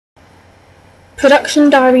Production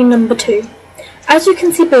Diary number 2. As you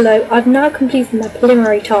can see below, I've now completed my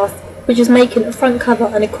preliminary task, which is making a front cover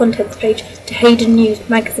and a contents page to Hayden News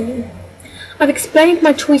magazine. I've explained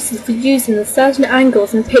my choices for using the certain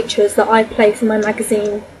angles and pictures that I place in my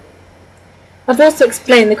magazine. I've also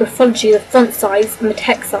explained the graphology of the font size and the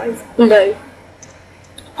text size below.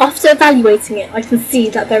 After evaluating it, I can see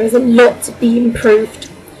that there is a lot to be improved.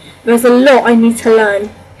 There is a lot I need to learn.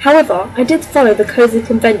 However, I did follow the cozy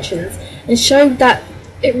conventions and showed that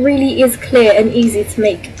it really is clear and easy to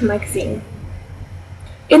make a magazine.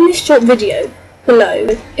 In this short video below,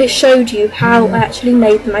 it showed you how I actually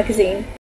made the magazine.